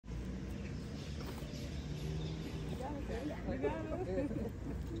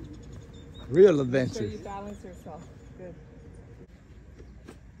Real adventure. Make sure you balance yourself. Good.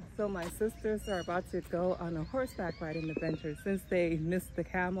 So my sisters are about to go on a horseback riding adventure since they missed the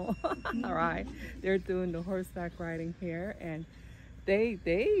camel ride. They're doing the horseback riding here, and they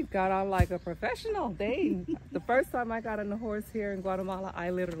got on like a professional. The first time I got on the horse here in Guatemala,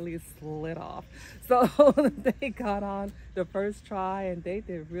 I literally slid off. So they got on the first try and they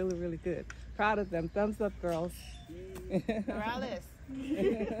did really, really good. Proud of them. Thumbs up, girls. Morales.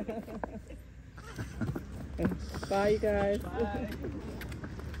 Bye, you guys. Bye.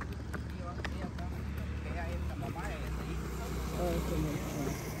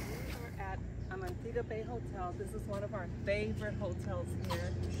 We're at Montego Bay Hotel. This is one of our favorite hotels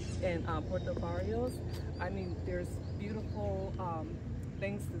here in Puerto Barrios. I mean, there's beautiful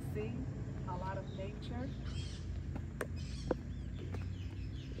things to see, a lot of nature.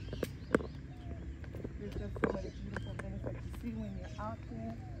 There's just so many beautiful things that you see when you're out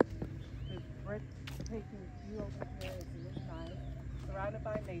there. The breathtaking view over here is really nice, surrounded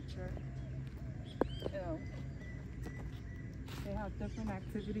by nature. You know, they have different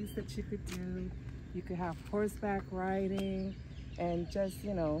activities that you could do. You could have horseback riding and just,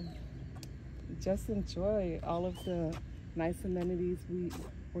 you know, just enjoy all of the nice amenities.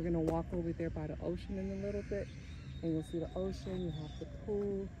 We're gonna walk over there by the ocean in a little bit and you'll see the ocean, you have the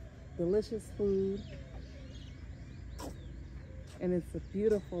pool, delicious food. And it's a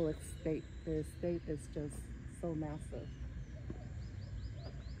beautiful estate. The estate is just so massive.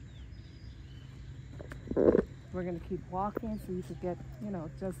 We're gonna keep walking so you could get, you know,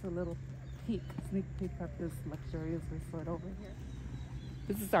 just a little sneak peek of this luxurious resort over here.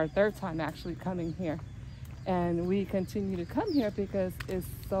 This is our third time actually coming here. And we continue to come here because it's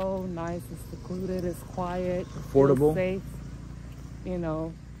so nice, it's secluded, it's quiet, Affordable, safe, you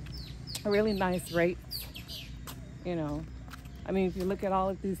know, a really nice rates, you know. I mean, if you look at all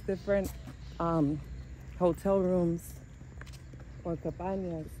of these different hotel rooms or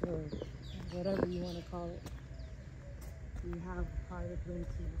cabañas or whatever you want to call it, you have private rooms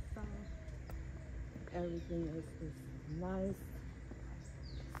to yourself. Everything is just nice,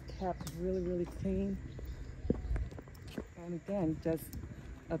 kept really, really clean. And again, just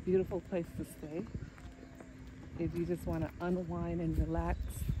a beautiful place to stay. If you just want to unwind and relax,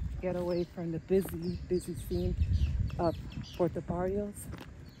 get away from the busy scene of Puerto Barrios,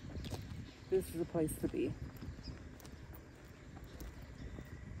 this is a place to be.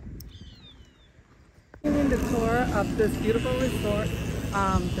 In the tour of this beautiful resort,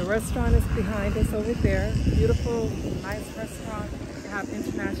 the restaurant is behind us over there. Beautiful, nice restaurant. You have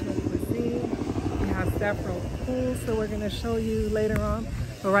international cuisine. You have several pools that we're going to show you later on.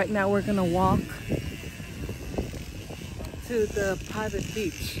 But right now we're going to walk to the private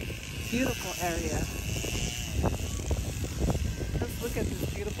beach. Beautiful area. Just look at this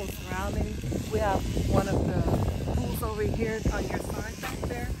beautiful surrounding. We have one of the pools over here on your side back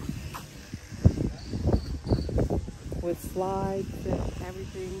there, with slides and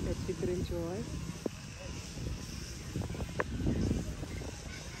everything that you could enjoy.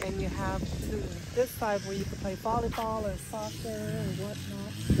 And you have to this side where you can play volleyball or soccer or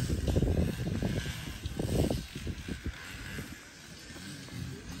whatnot.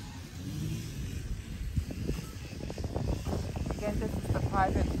 Again, this is the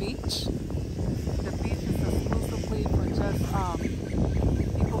private beach. The beach is exclusively for just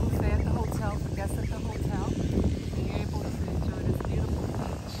people who stay at the hotel, the guests at the hotel. And you're able to enjoy this beautiful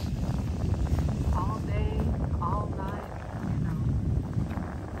beach all day, all night, you know,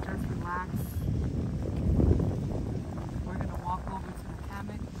 just relax. We're going to walk over to the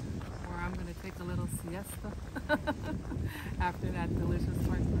hammock where I'm going to take a little siesta after that delicious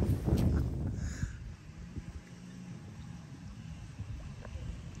breakfast.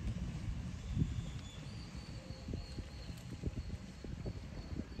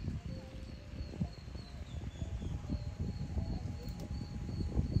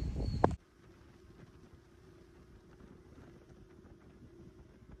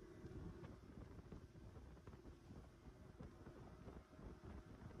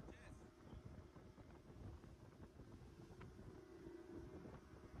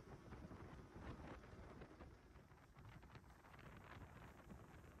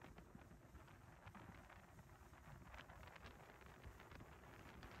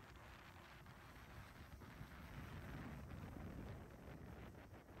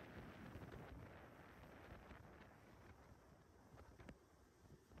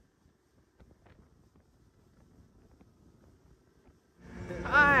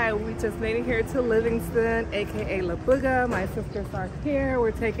 just made it here to Livingston, aka La Buga. My sisters are here.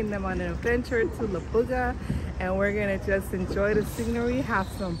 We're taking them on an adventure to La Buga, and we're gonna just enjoy the scenery, have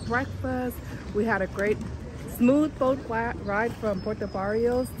some breakfast. We had a great smooth boat ride from Puerto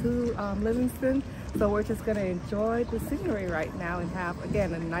Barrios to Livingston, so we're just gonna enjoy the scenery right now and have,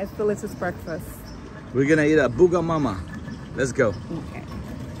 again, a nice delicious breakfast. We're gonna eat a Buga Mama. Let's go. Okay.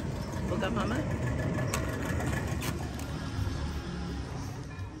 Buga Mama.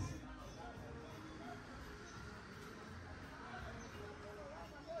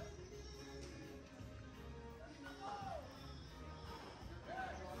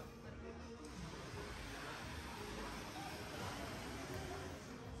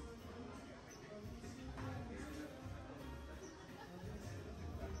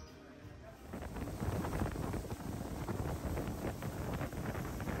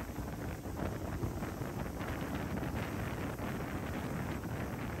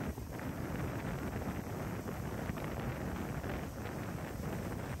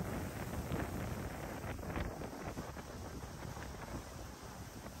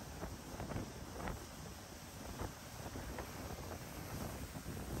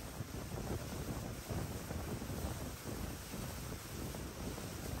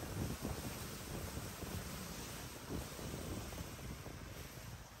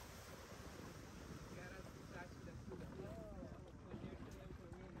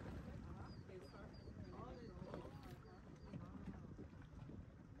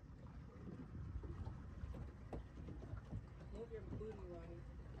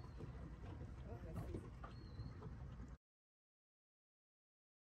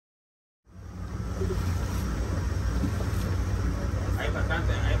 Hay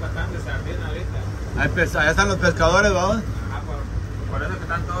bastante sardina ahorita. Allá están los pescadores, ¿vamos? Por eso que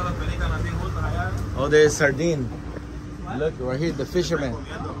están todos los pelícanos así juntos allá. Oh, there's sardine. Look, right here, the fishermen.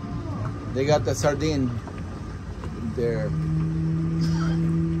 They got the sardine there.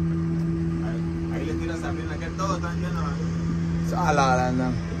 Ahí les tiran sardina, que todos están llenos. Ah, la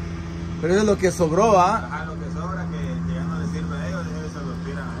grande. Pero eso es lo que sobró, ¿ah? Ajá, lo que sobra que ya no les sirve a ellos, ellos se los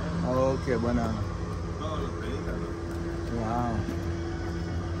tiran a ellos. Oh, qué buena. Todos los pelícanos. Wow.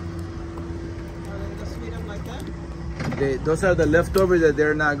 Just feed them like that? Those are the leftovers that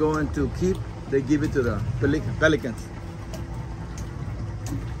they're not going to keep. They give it to the pelicans.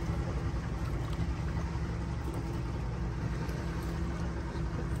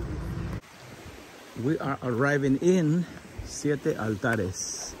 We are arriving in Siete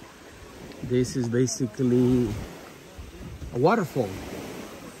Altares. This is basically a waterfall.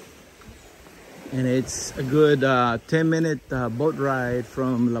 And it's a good 10-minute boat ride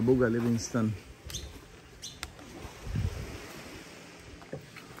from La Buga, Livingston.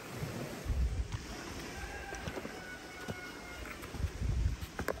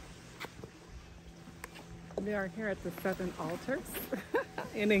 We are here at the Seven Altars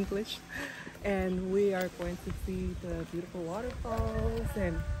in English, and we are going to see the beautiful waterfalls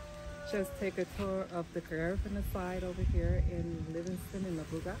and just take a tour of the Caribbean side over here in Livingston in La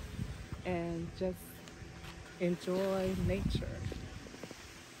Buga, and just enjoy nature.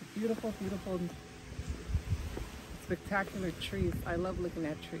 Beautiful, beautiful, spectacular trees. I love looking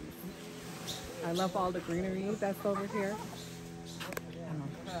at trees. I love all the greenery that's over here.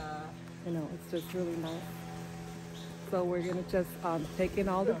 You know, it's just really nice. So we're gonna just take in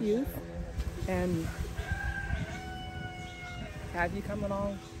all the views and have you come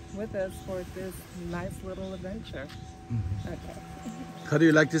along with us for this nice little adventure. Okay. How do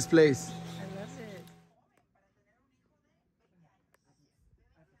you like this place? I love it.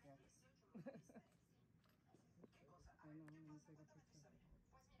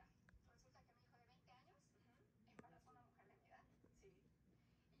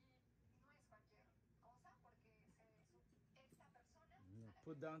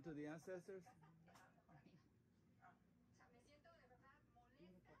 Put down to the ancestors?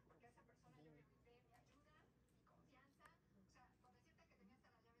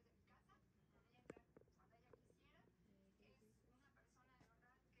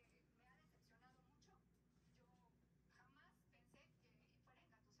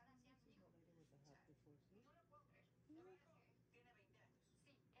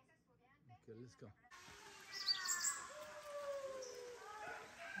 Okay, let's go.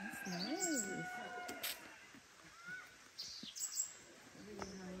 That's nice.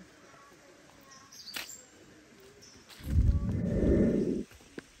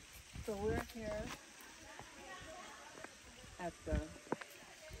 So we're here at the,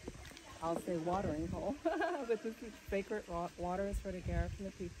 I'll say watering hole, but this is sacred waters for the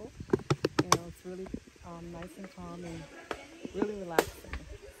Garifuna people. You know, it's really nice and calm and really relaxing.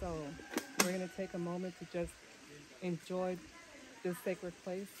 So we're going to take a moment to just enjoy this sacred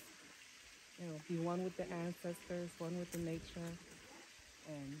place. You know, be one with the ancestors, one with the nature,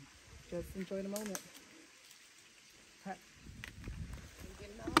 and just enjoy the moment.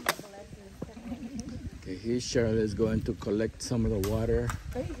 Okay, here Cheryl is going to collect some of the water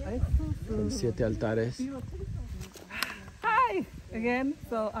from Siete Altares. Hi again.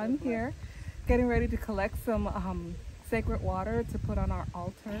 So I'm here getting ready to collect some sacred water to put on our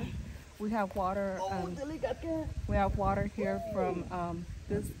altar. We have water. We have water here from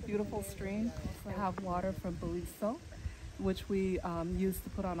this beautiful stream. We have water from Livingston, which we use to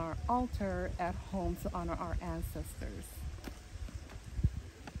put on our altar at home to honor our ancestors.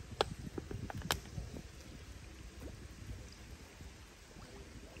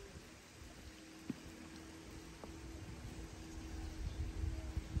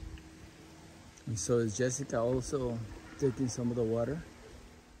 And so is Jessica also taking some of the water?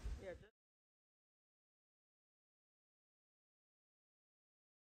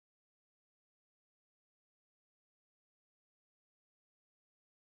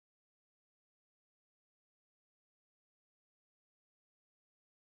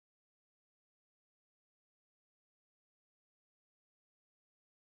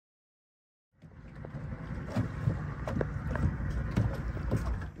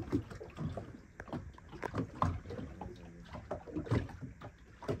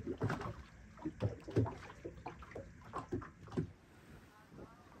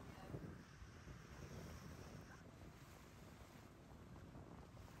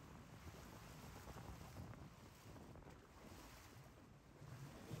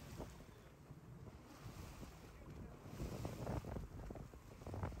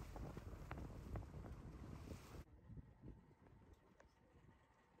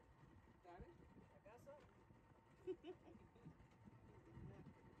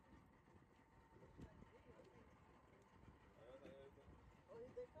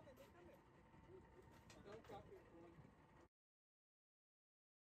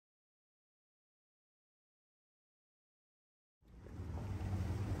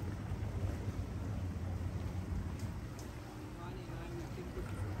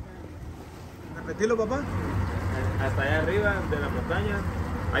 Repetilo, papá. Hasta allá arriba de la montaña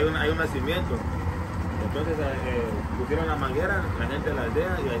hay un nacimiento. Entonces pusieron la manguera, la gente de la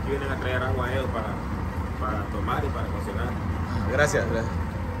aldea, y aquí vienen a traer agua a ellos para tomar y para cocinar. Gracias.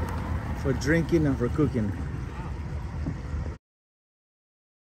 For drinking and for cooking.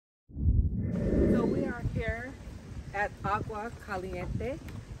 So we are here at Agua Caliente,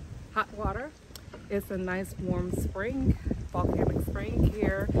 hot water. It's a nice warm spring, volcanic spring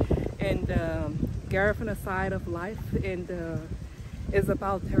here in the Garifuna side of life in the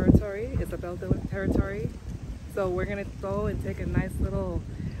Isabel territory, territory. So we're gonna go and take a nice little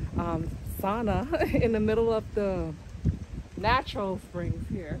sauna in the middle of the natural springs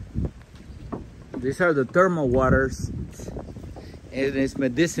here. These are the thermal waters, and it's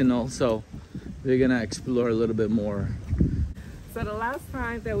medicinal, so we're gonna explore a little bit more. So the last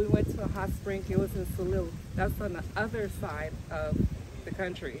time that we went to a hot spring, it was in Salil. That's on the other side of the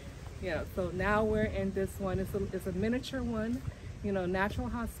country. Yeah, so now we're in this one. It's a miniature one, you know, natural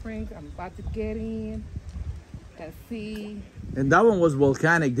hot spring. I'm about to get in and see. And that one was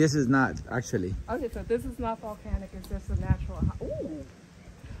volcanic. This is not, actually. Okay, so this is not volcanic. It's just a natural hot. Ooh.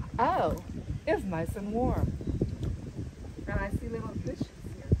 Oh, it's nice and warm. And I see little fishes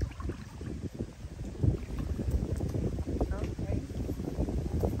here. Okay.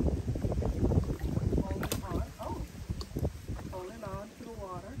 Holding on. Oh, holding on to the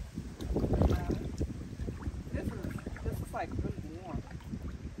water. This is like really warm.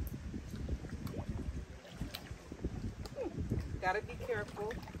 Gotta be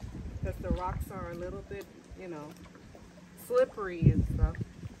careful because the rocks are a little bit, you know, slippery and stuff.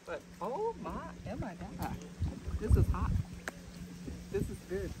 But oh my God, this is hot. This is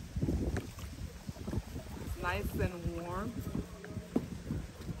good. It's nice and warm.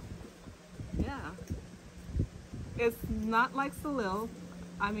 Yeah. It's not like Salil.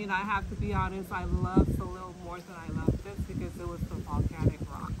 I mean, I have to be honest, I love Salil more than I love this because it was the volcanic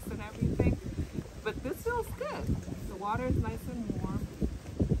rocks and everything. But this feels good. The water is nice and warm.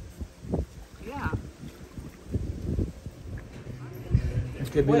 Yeah.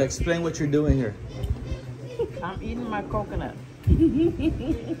 Okay, Bill, explain what you're doing here. I'm eating my coconut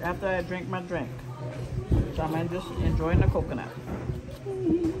after I drink my drink. So I'm just enjoying the coconut.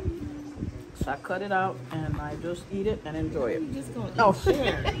 So I cut it out and I just eat it and enjoy it. Just gonna Oh,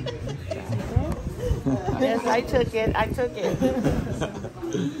 share. Yes, I took it.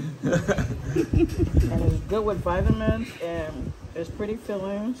 And it's good with vitamins and It's pretty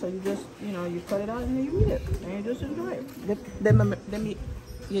filling, so you just, you know, you cut it out and then you eat it. And you just enjoy it. Let me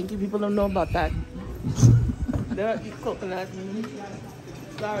Yankee people don't know about that. They don't eat coconut.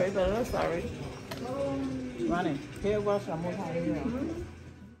 Sorry, but I'm sorry. Ronnie, here was some more time.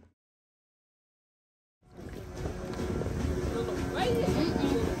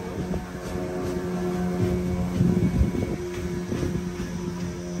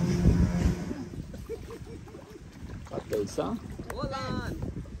 Huh? Hold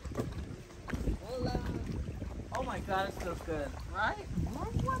on. Oh my God, it smells good. Right?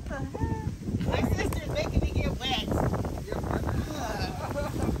 What the heck? My sister's making me get wet.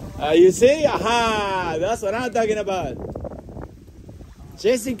 You see? Aha! That's what I'm talking about.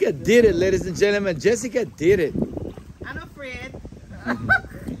 Jessica did it, ladies and gentlemen. Jessica did it. I'm afraid.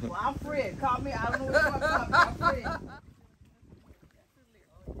 Well, I'm Fred. Call me. I don't know what I'm talking about. I'm Fred.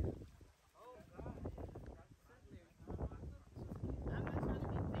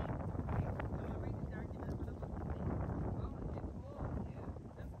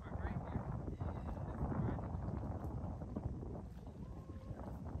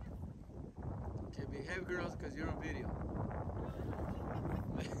 Okay, behave, girls, because you're on video.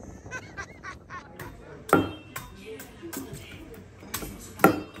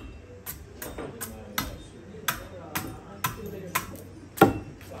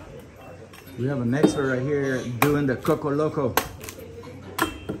 We have an expert right here doing the Coco Loco.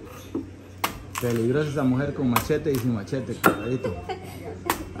 Peligrosa esa mujer con machete y sin machete, cuidadito.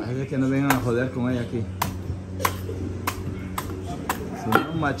 Así que no vengan a joder con ella aquí. Si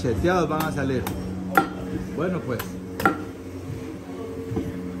no, macheteados van a salir. Bueno, pues.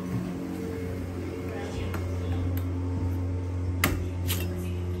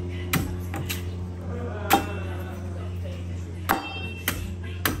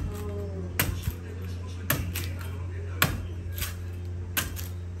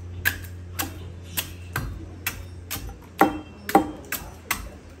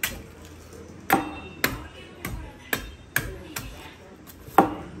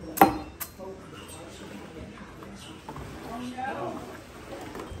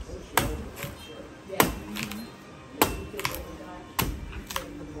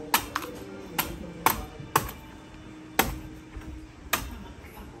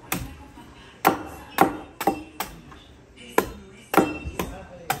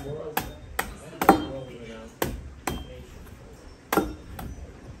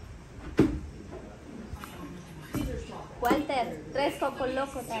 Walter, 3 coco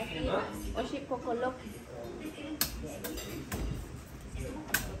locos aquí. Oye, coco loco.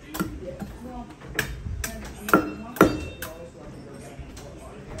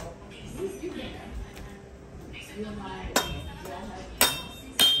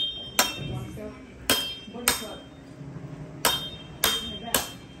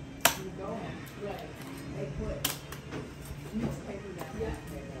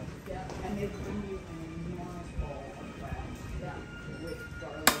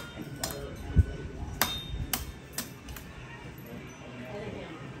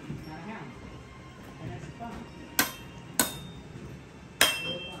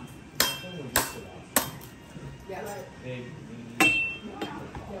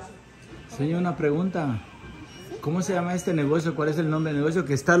 Señor, una pregunta. ¿Cómo se llama este negocio? ¿Cuál es el nombre del negocio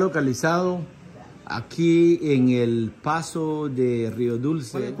que está localizado aquí en el paso de Río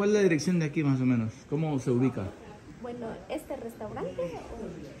Dulce? ¿Cuál es la dirección de aquí más o menos? ¿Cómo se ubica? Bueno, este restaurante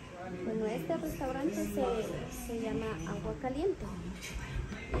se llama Agua Caliente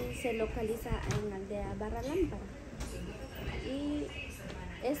y se localiza en la aldea Barra Lámpara. Y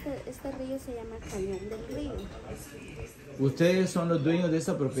este río se llama Cañón del Río. ¿Ustedes son los dueños de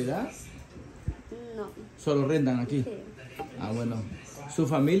esta propiedad? No. ¿Solo rentan aquí? Sí. Ah, bueno. ¿Su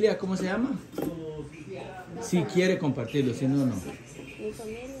familia cómo se llama? Si quiere compartirlo, si no, no. Mi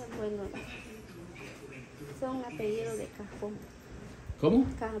familia, bueno, son apellidos de Cajón. ¿Cómo?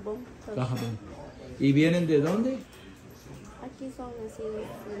 Cajón. Cajabón. ¿Y vienen de dónde? Aquí son nacidos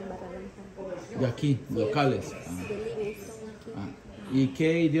en Barra Lámpara. De aquí, locales. De Livingston, aquí. ¿Y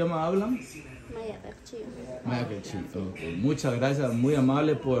qué idioma hablan? Maya Archivo. Maya Archivo. Okay. Muchas gracias, muy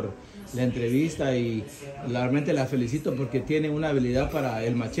amable por la entrevista y realmente la felicito porque tiene una habilidad para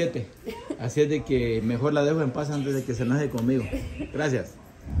el machete. Así es de que mejor la dejo en paz antes de que se enoje conmigo. Gracias.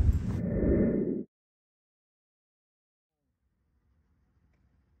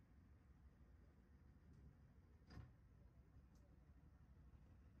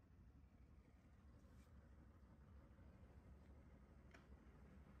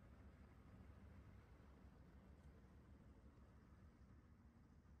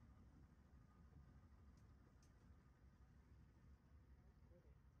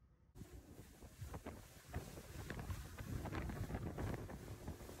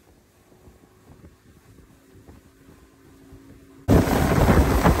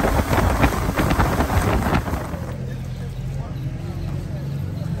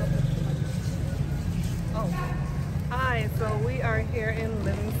 here in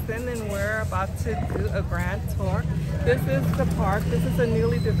Livingston, and we're about to do a grand tour. This is the park. This is a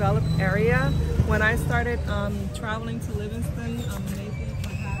newly developed area. When I started traveling to Livingston, maybe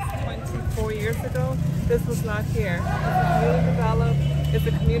perhaps 24 years ago, this was not here. It's newly developed. It's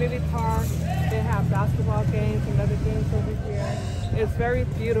a community park. They have basketball games and other games over here. It's very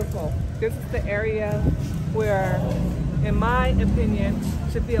beautiful. This is the area where, in my opinion,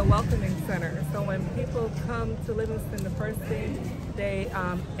 should be a welcoming center. So when people come to Livingston, the first thing they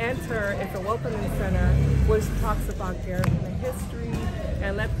enter is a welcoming center, which talks about Garifuna history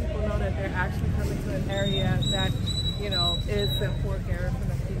and let people know that they're actually coming to an area that, you know, is for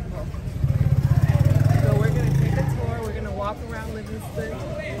Garifuna people. So we're going to take a tour. We're going to walk around Livingston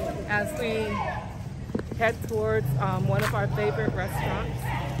as we head towards one of our favorite restaurants.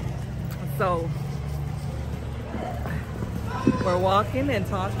 So we're walking and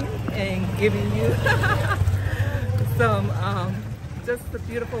talking and giving you some just the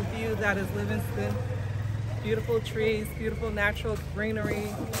beautiful view that is Livingston. Beautiful trees, beautiful natural greenery.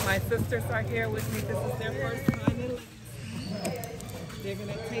 My sisters are here with me. This is their first time in Livingston. They're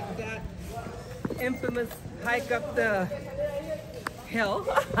gonna take that infamous hike up the hill.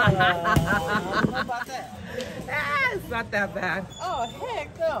 I don't know about that. It's not that bad. Oh,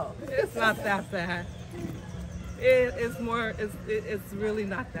 heck no. It's not that bad. It's really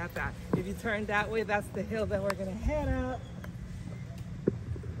not that bad. If you turn that way, that's the hill that we're gonna head up.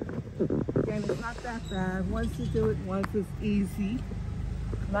 Again, it's not that bad. Once you do it once, it's easy.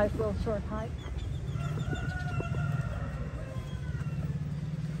 Nice little short hike.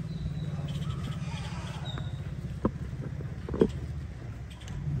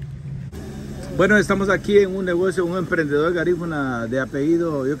 Bueno, estamos aquí en un negocio, un emprendedor garífuna de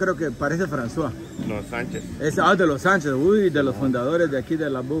apellido, yo creo que parece François. Los Sánchez. Es de los Sánchez, uy, de los fundadores de aquí de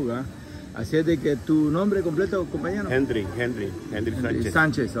La Buga. Así es de que tu nombre completo, compañero. Henry Sánchez.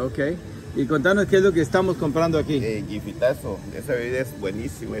 Sánchez, ok. Y contanos qué es lo que estamos comprando aquí. Gifitazo, esa bebida es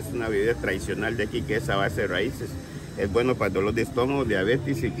buenísima, es una bebida tradicional de aquí que es a base de raíces. Es bueno para dolor de estómago,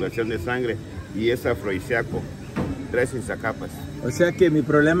 diabetes, circulación de sangre y es afrodisíaco. 3 capas. O sea que mi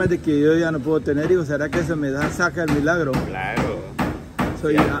problema es de que yo ya no puedo tener hijos. ¿Será que eso me saca el milagro? Claro. So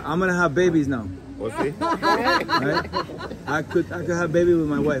yeah, I'm gonna have babies now. ¿O sí? Right? I could have baby with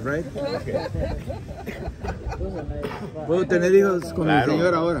my wife, right? Okay. Puedo tener hijos con mi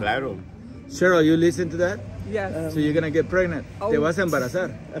señora ahora. Claro. Cheryl, you listen to that? Yes. So you're gonna get pregnant. Te vas a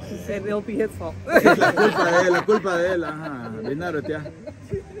embarazar. And it'll be his fault. Es la culpa de él. Ajá. Dinero, tía.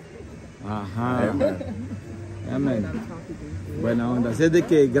 Ajá. Amén. Buena onda. Así es de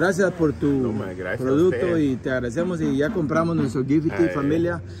que gracias por tu producto y te agradecemos y ya compramos nuestro Gifty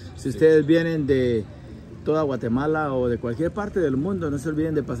familia. Si ustedes vienen de toda Guatemala o de cualquier parte del mundo, no se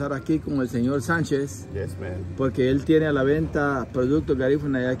olviden de pasar aquí con el señor Sánchez, porque él tiene a la venta productos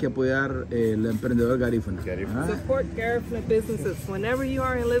garífuna y hay que apoyar el emprendedor garífuna. Support Garifuna businesses. Whenever you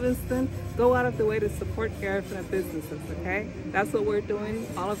are in Livingston, go out of the way to support Garifuna businesses, okay? That's what we're doing.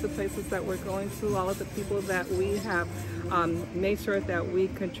 All of the places that we're going to, all of the people that we have made sure that we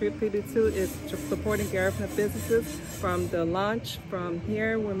contributed to is supporting Garifuna businesses. From the launch, from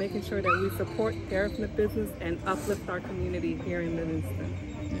here, we're making sure that we support Garifuna business and uplift our community here in Livingston.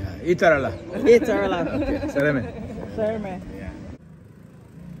 Yeah. Itarala. Itarala. Okay. Sareme. Sareme.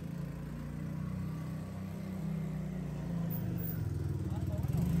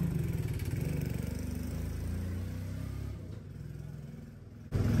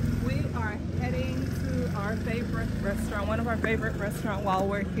 Our favorite restaurant, one of our favorite restaurants while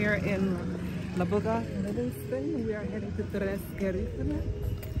we're here in La Buga, Livingston. We are heading to Tres Garifuna,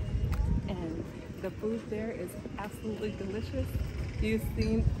 and the food there is absolutely delicious. You've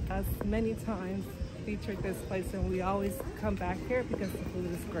seen us many times feature this place, and we always come back here because the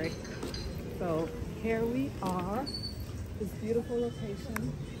food is great. So here we are, this beautiful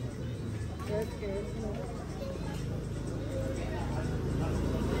location. Tres Garifuna.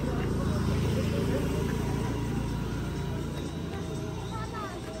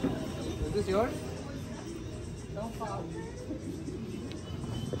 Is this yours? Don't fall.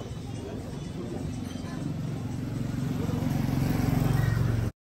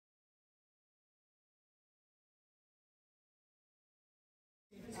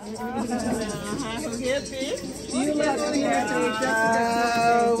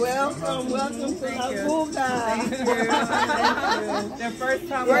 Welcome to La Buga. Thank you. Their first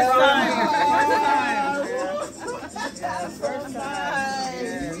time we're here. First time.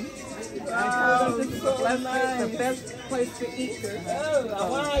 the best place to eat.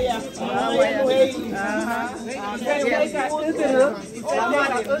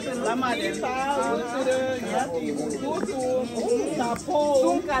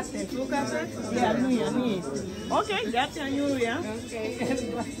 Okay, that's you, yeah.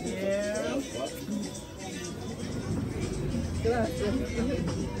 Okay.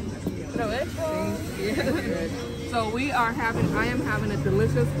 So I am having a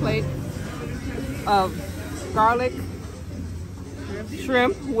delicious plate of garlic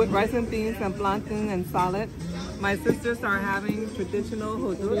shrimp with rice and beans and plantain and salad. My sisters are having traditional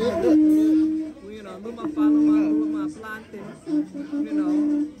hudut. You know, luma paloma, luma plantain. You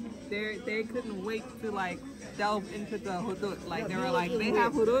know, they couldn't wait to like delve into the hudut. Like they were like, they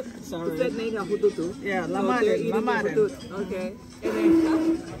have hudut. Sorry. You said they have hudut too. Yeah, So they're eating the lamade. hudut. Okay. And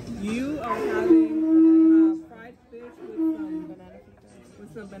then you are having fried fish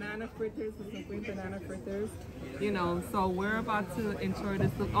with some banana fritters, with some green banana fritters. You know, so we're about to enjoy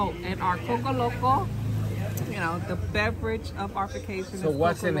this. Oh, and our Coco Loco. You know, the beverage of our vacation is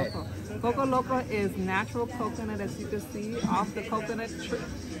what's Coco in it? Loco. Coco Loco is natural coconut, as you can see, off the coconut tree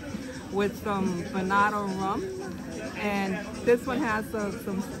with some banana rum. And this one has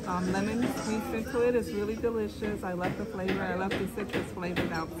some lemon squeezed into it. It's really delicious. I love the flavor. I love the citrus flavor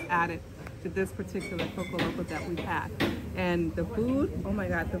that was added to this particular Coco Loco that we've had. And the food, oh my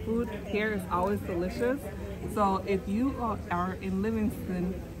God, the food here is always delicious. So if you are in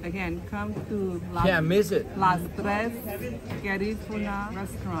Livingston, again, come to Can't miss it. Las Tres Garifuna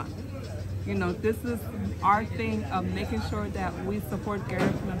restaurant. You know, this is our thing of making sure that we support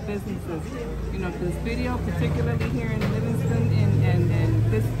Garifuna businesses. You know, this video, particularly here in Livingston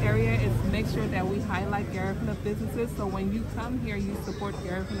and this area, is make sure that we highlight Garifuna businesses. So when you come here, you support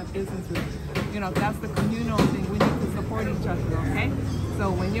Garifuna businesses. You know, that's the communal thing. We need to support each other, okay?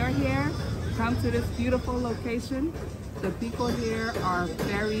 So when you're here, come to this beautiful location. The people here are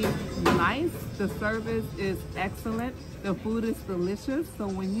very nice. The service is excellent. The food is delicious. So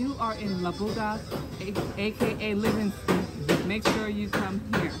when you are in La Buga, aka Livingston, make sure you come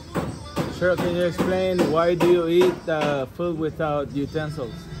here. Cheryl, can you explain why do you eat food without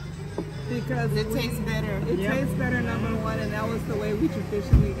utensils? Because It tastes better. it tastes better, number one, and that was the way we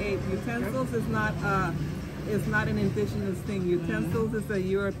traditionally ate. Utensils is not an indigenous thing. Utensils is a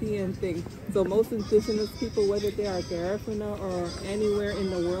European thing. So most indigenous people, whether they are Garifuna or anywhere in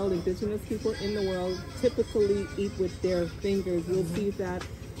the world, indigenous people in the world typically eat with their fingers. You'll see that,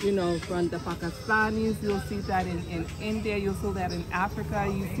 you know, from the Pakistanis, you'll see that in India, you'll see that in Africa,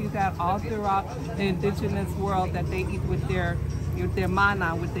 you see that all throughout the indigenous world that they eat with their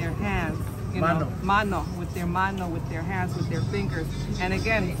mana, with their hands. You know, mano, with their hands, with their fingers. And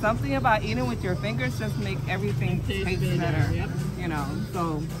again, something about eating with your fingers just make everything taste better. You know,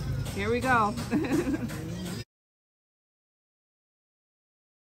 so here we go.